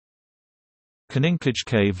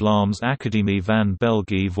Koninklijke Vlaams Academie van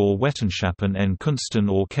België voor Wetenschappen en Kunsten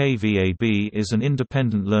or KVAB is an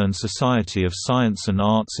independent learned society of science and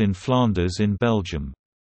arts in Flanders in Belgium.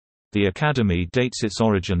 The Academy dates its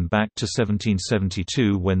origin back to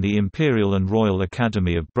 1772 when the Imperial and Royal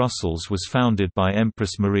Academy of Brussels was founded by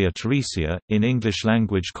Empress Maria Theresia. In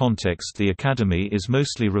English-language context, the Academy is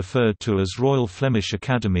mostly referred to as Royal Flemish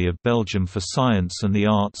Academy of Belgium for Science and the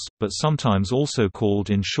Arts, but sometimes also called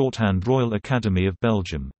in shorthand Royal Academy of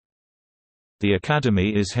Belgium. The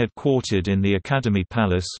Academy is headquartered in the Academy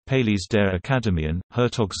Palace, Palais der Academieën,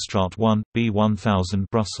 Hertogstraat 1, B1000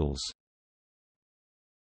 Brussels.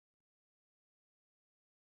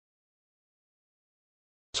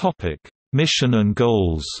 Mission and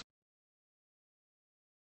goals.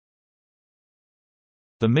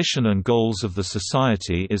 The mission and goals of the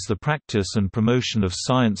Society is the practice and promotion of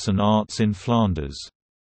science and arts in Flanders.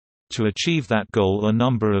 To achieve that goal, a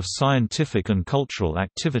number of scientific and cultural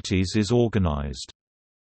activities is organized.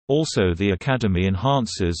 Also, the Academy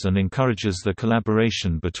enhances and encourages the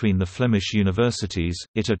collaboration between the Flemish universities,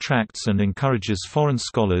 it attracts and encourages foreign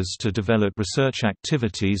scholars to develop research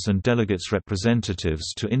activities and delegates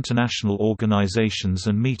representatives to international organizations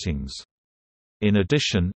and meetings. In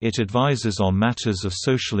addition, it advises on matters of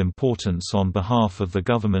social importance on behalf of the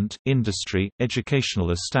government, industry,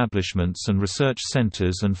 educational establishments and research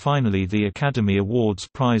centers, and finally the Academy awards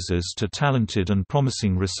prizes to talented and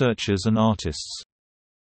promising researchers and artists.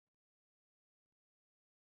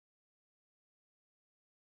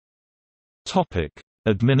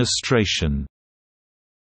 Administration.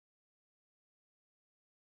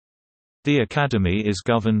 The Academy is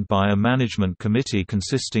governed by a management committee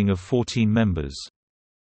consisting of 14 members.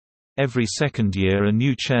 Every second year a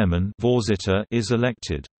new chairman is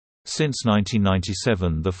elected. Since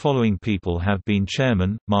 1997 the following people have been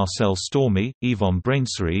chairman: Marcel Stormy, Yvonne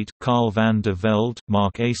Brainseried, Carl van der Velde,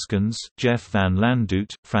 Mark Aiskens, Jeff van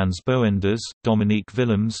Landoet, Frans Boenders, Dominique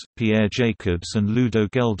Willems, Pierre Jacobs and Ludo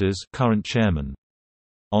Gelders, current chairman.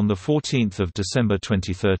 On 14 December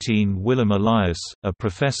 2013, Willem Elias, a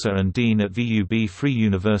professor and dean at VUB Free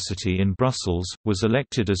University in Brussels, was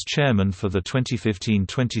elected as chairman for the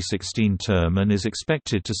 2015-2016 term and is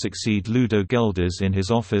expected to succeed Ludo Gelders in his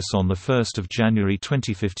office on 1 January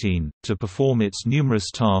 2015. To perform its numerous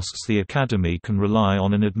tasks, the Academy can rely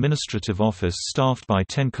on an administrative office staffed by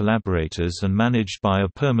 10 collaborators and managed by a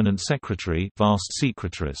permanent secretary, vast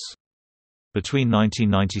secretaris. Between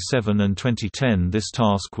 1997 and 2010 this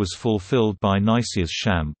task was fulfilled by Nicias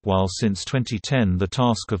Champ, while since 2010 the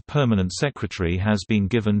task of permanent secretary has been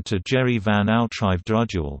given to Jerry van Outrijve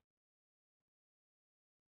Drudgel.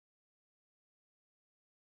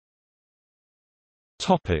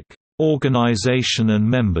 Organization and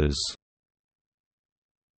members.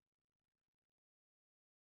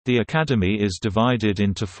 The Academy is divided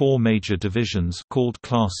into 4 major divisions called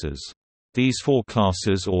classes. These 4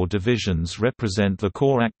 classes or divisions represent the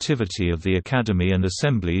core activity of the Academy and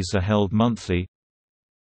assemblies are held monthly.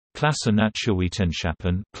 Klasse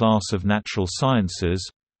Natuurwetenschappen, class of natural sciences.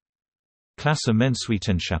 Klasse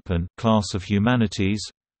Menswetenschappen, class of humanities.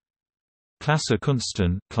 Klasse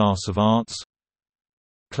Kunsten, class of arts.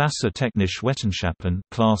 Klasse Technische Wetenschapppen,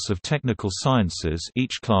 class of technical sciences.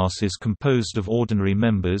 Each class is composed of ordinary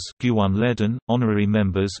members, Leden, honorary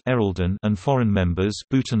members, Erelden, and foreign members,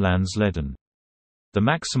 Buitenlandsleden. The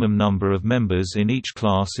maximum number of members in each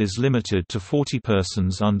class is limited to 40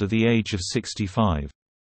 persons under the age of 65.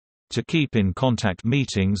 To keep in contact,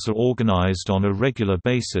 meetings are organized on a regular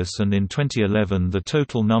basis, and in 2011 the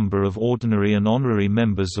total number of ordinary and honorary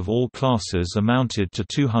members of all classes amounted to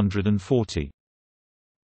 240.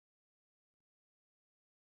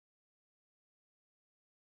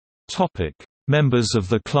 Members of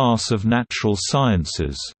the class of natural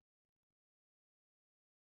sciences.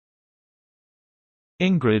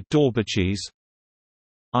 Ingrid Dorbaches,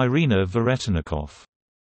 Irina Varetnikov.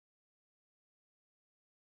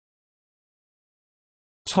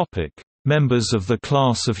 Members of the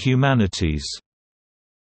class of humanities.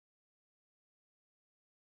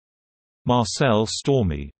 Marcel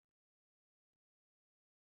Stormy.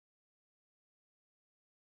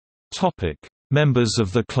 Members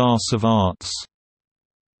of the class of arts.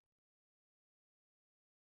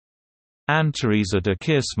 Anne-Theresa de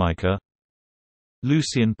Keersmaeker,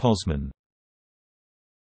 Lucien Posman.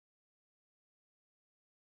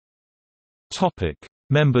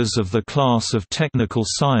 Members of the class of technical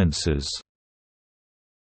sciences.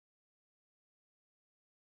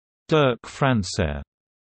 Dirk Francer.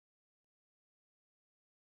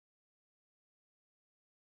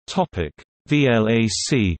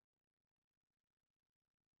 VLAC.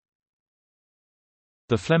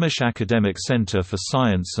 The Flemish Academic Centre for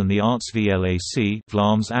Science and the Arts VLAC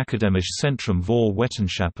Vlaams Academisch Centrum voor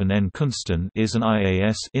Wetenschappen en Kunsten is an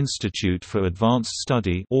IAS institute for advanced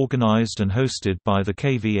study organised and hosted by the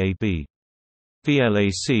KVAB.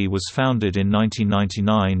 VLAC was founded in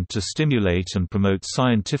 1999 to stimulate and promote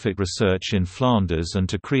scientific research in Flanders and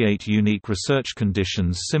to create unique research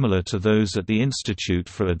conditions similar to those at the Institute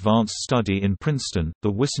for Advanced Study in Princeton,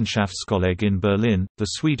 the Wissenschaftskolleg in Berlin, the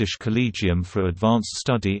Swedish Collegium for Advanced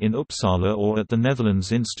Study in Uppsala or at the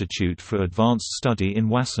Netherlands Institute for Advanced Study in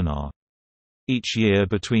Wassenaar. Each year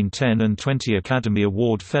between 10 and 20 Academy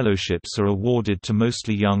Award fellowships are awarded to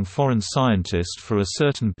mostly young foreign scientists for a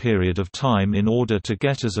certain period of time in order to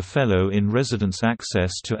get as a fellow in residence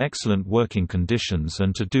access to excellent working conditions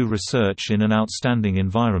and to do research in an outstanding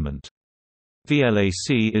environment.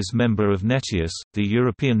 VLAC is member of NETIAS, the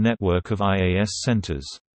European network of IAS centers.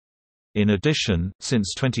 In addition,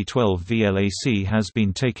 since 2012 VLAC has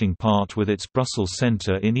been taking part with its Brussels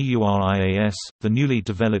Centre in EURIAS, the newly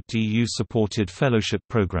developed EU-supported fellowship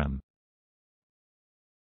programme.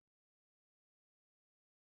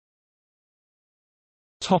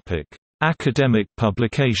 Academic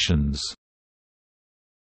publications.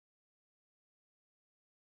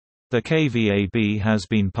 The KVAB has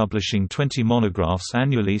been publishing 20 monographs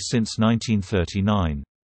annually since 1939.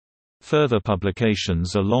 Further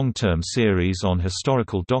publications are long-term series on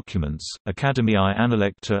historical documents, Academiae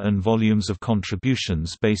Analecta and volumes of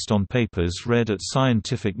contributions based on papers read at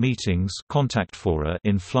scientific meetings contactfora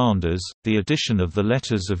in Flanders, the edition of the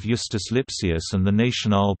Letters of Justus Lipsius and the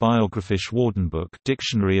Nationaal Biographisch Woordenboek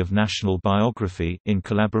Dictionary of National Biography, in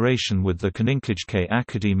collaboration with the Koninklijke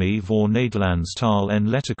Academie voor Nederlands Taal en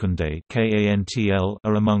Letterkunde (KANTL),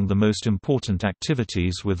 are among the most important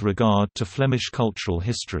activities with regard to Flemish cultural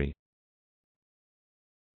history.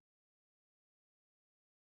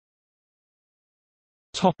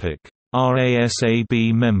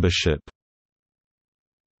 RASAB membership.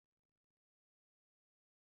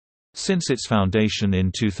 Since its foundation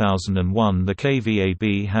in 2001, the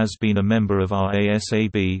KVAB has been a member of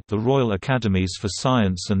RASAB, the Royal Academies for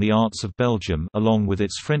Science and the Arts of Belgium, along with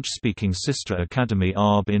its French-speaking sister Academy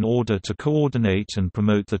ARB, in order to coordinate and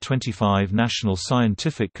promote the 25 national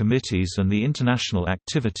scientific committees and the international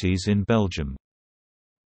activities in Belgium.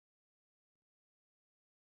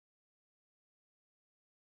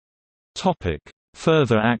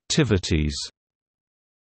 Further activities.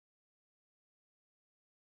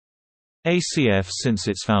 ACF. Since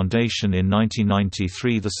its foundation in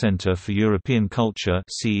 1993, the Centre for European Culture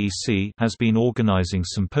 (CEC) has been organizing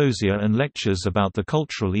symposia and lectures about the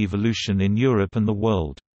cultural evolution in Europe and the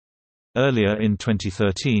world. Earlier in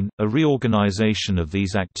 2013, a reorganization of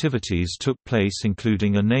these activities took place,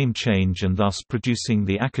 including a name change and thus producing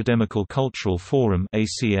the Academical Cultural Forum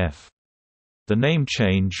 (ACF). The name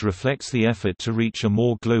change reflects the effort to reach a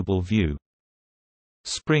more global view.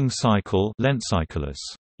 Spring Cycle Lentcyclus.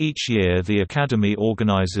 Each year the Academy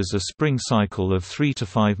organizes a spring cycle of 3 to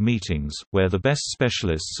 5 meetings, where the best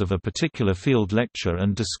specialists of a particular field lecture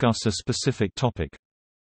and discuss a specific topic.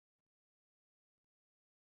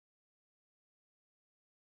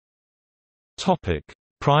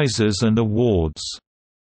 Prizes and awards.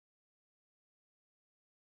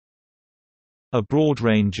 A broad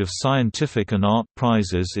range of scientific and art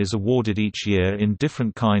prizes is awarded each year in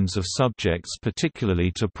different kinds of subjects, particularly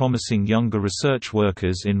to promising younger research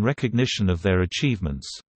workers in recognition of their achievements.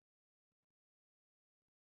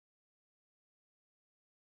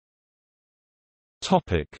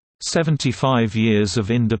 Topic: 75 years of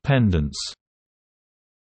independence.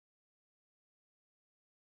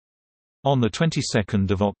 On the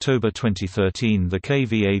 22nd of October 2013, the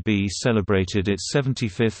KVAB celebrated its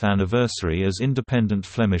 75th anniversary as independent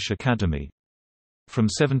Flemish Academy. From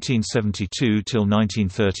 1772 till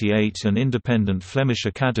 1938, an independent Flemish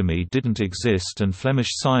Academy didn't exist, and Flemish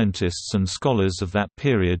scientists and scholars of that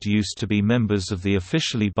period used to be members of the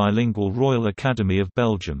officially bilingual Royal Academy of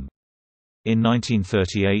Belgium. In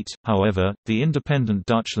 1938, however, the independent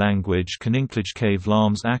Dutch-language Koninklijke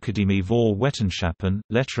Vlaams Academie voor Wetenschappen,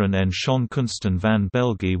 Letteren en Schoonkunsten van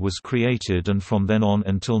België was created, and from then on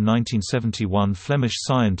until 1971 Flemish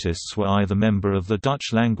scientists were either member of the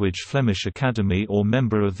Dutch-language Flemish Academy or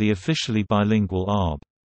member of the officially bilingual ARB.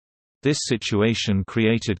 This situation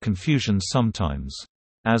created confusion sometimes.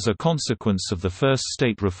 As a consequence of the first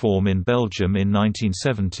state reform in Belgium in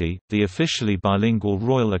 1970, the officially bilingual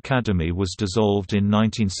Royal Academy was dissolved in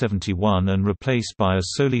 1971 and replaced by a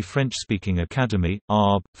solely French-speaking academy,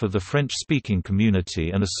 ARB, for the French-speaking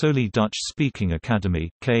community, and a solely Dutch-speaking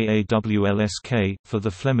academy, KAWLSK, for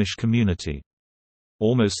the Flemish community.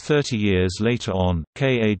 Almost 30 years later on,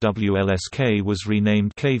 KAWLSK was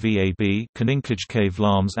renamed KVAB Koninklijke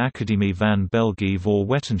Vlaams Academie van België voor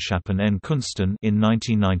Wetenschappen en Kunsten in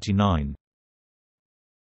 1999.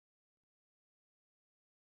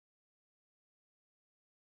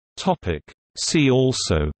 See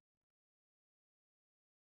also: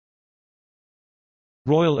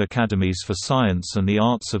 Royal Academies for Science and the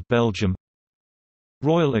Arts of Belgium,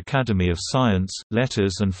 Royal Academy of Science,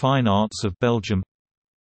 Letters and Fine Arts of Belgium,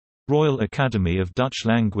 Royal Academy of Dutch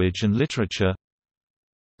Language and Literature,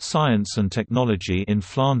 Science and Technology in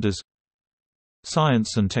Flanders,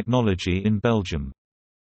 Science and Technology in Belgium.